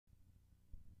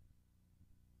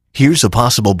Here's a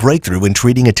possible breakthrough in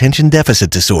treating attention deficit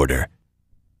disorder.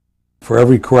 For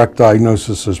every correct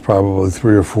diagnosis, there's probably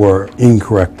 3 or 4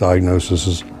 incorrect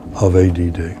diagnoses of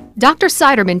ADD. Dr.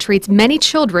 Siderman treats many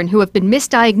children who have been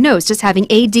misdiagnosed as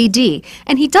having ADD,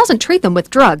 and he doesn't treat them with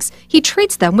drugs. He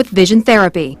treats them with vision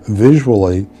therapy.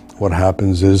 Visually, what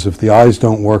happens is if the eyes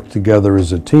don't work together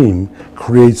as a team,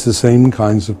 creates the same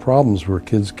kinds of problems where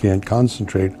kids can't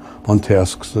concentrate on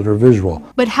tasks that are visual.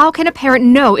 But how can a parent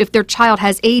know if their child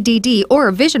has ADD or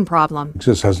a vision problem?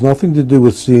 This has nothing to do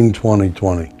with seeing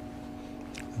 20/20.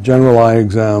 General eye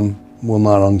exam will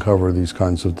not uncover these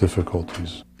kinds of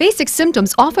difficulties. Basic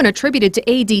symptoms often attributed to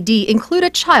ADD include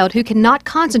a child who cannot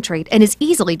concentrate and is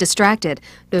easily distracted.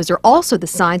 Those are also the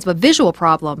signs of a visual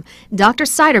problem. Dr.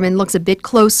 Siderman looks a bit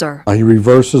closer. He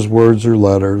reverses words or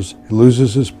letters. He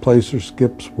loses his place or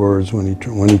skips words when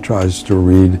he tries to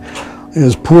read. He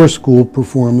has poor school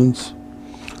performance.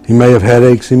 He may have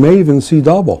headaches. He may even see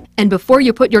double. And before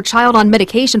you put your child on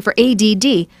medication for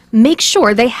ADD, make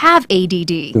sure they have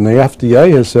ADD. And the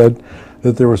FDA has said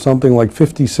that there were something like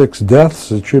 56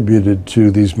 deaths attributed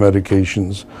to these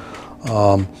medications.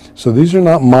 So these are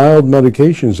not mild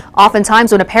medications.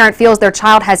 Oftentimes when a parent feels their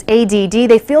child has ADD,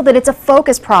 they feel that it's a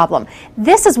focus problem.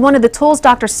 This is one of the tools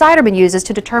Dr. Siderman uses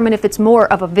to determine if it's more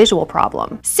of a visual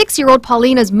problem. 6-year-old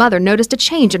Paulina's mother noticed a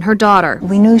change in her daughter.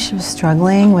 We knew she was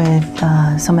struggling with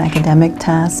some academic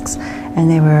tasks, and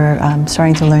they were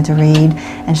starting to learn to read,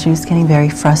 and she was getting very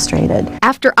frustrated.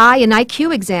 After eye and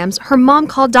IQ exams, her mom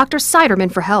called Dr. Siderman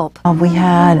for help. We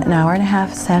had an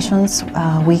hour-and-a-half sessions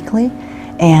weekly,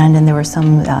 and then there were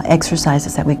some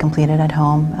exercises that we completed at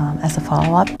home as a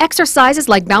follow-up. Exercises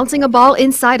like bouncing a ball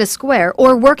inside a square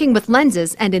or working with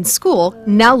lenses, and in school,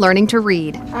 now learning to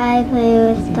read. I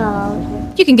play with dolls.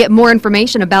 You can get more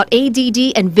information about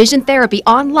ADD and vision therapy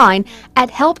online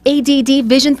at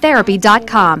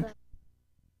helpaddvisiontherapy.com.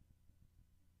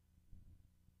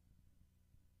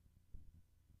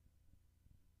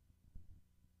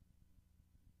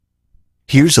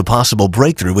 Here's a possible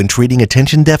breakthrough in treating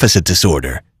attention deficit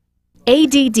disorder.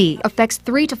 ADD affects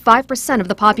 3 to 5% of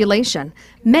the population.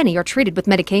 Many are treated with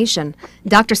medication.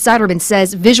 Dr. Siderman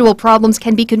says visual problems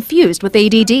can be confused with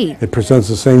ADD. It presents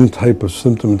the same type of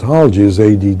symptomatology as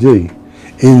ADD,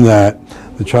 in that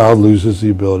the child loses the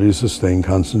ability to sustain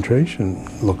concentration.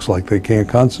 It looks like they can't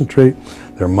concentrate,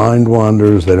 their mind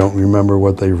wanders, they don't remember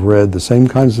what they've read, the same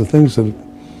kinds of things that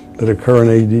occur in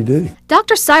ADD.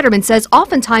 Dr. Siderman says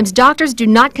oftentimes doctors do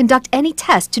not conduct any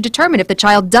tests to determine if the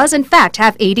child does in fact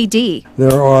have ADD.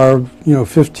 There are,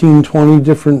 15, 20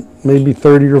 different, maybe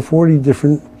 30 or 40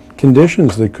 different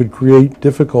conditions that could create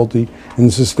difficulty in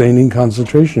sustaining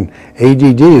concentration.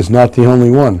 ADD is not the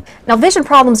only one. Now, vision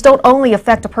problems don't only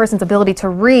affect a person's ability to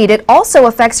read, it also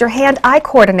affects your hand-eye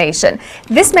coordination.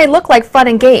 This may look like fun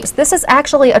and games. This is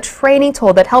actually a training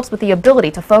tool that helps with the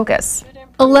ability to focus.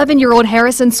 11-year-old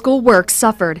Harrison's schoolwork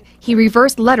suffered. He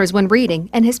reversed letters when reading,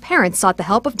 and his parents sought the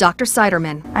help of Dr.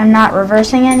 Siderman. I'm not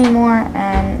reversing anymore,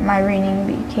 and my reading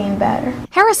became better.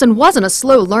 Harrison wasn't a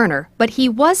slow learner, but he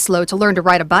was slow to learn to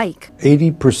ride a bike.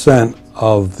 80%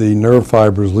 of the nerve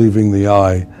fibers leaving the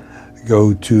eye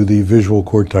go to the visual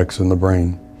cortex in the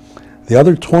brain. The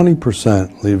other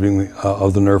 20%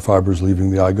 of the nerve fibers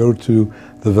leaving the eye go to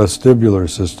the vestibular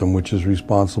system, which is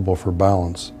responsible for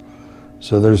balance.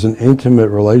 So there's an intimate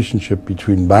relationship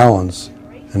between balance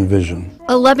and vision.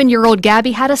 11-year-old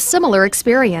Gabby had a similar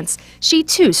experience. She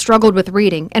too struggled with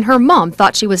reading, and her mom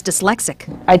thought she was dyslexic.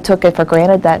 I took it for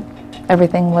granted that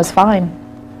everything was fine,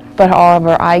 but all of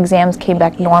her eye exams came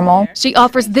back normal. She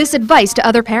offers this advice to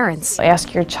other parents.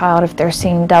 Ask your child if they're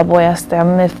seeing double, ask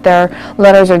them if their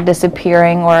letters are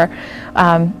disappearing, or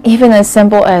even as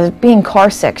simple as being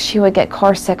car sick. She would get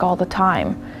car sick all the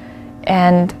time,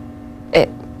 and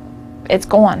it's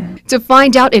gone. To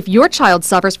find out if your child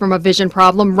suffers from a vision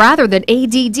problem rather than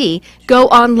ADD, go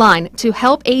online to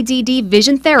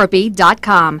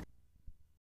helpaddvisiontherapy.com.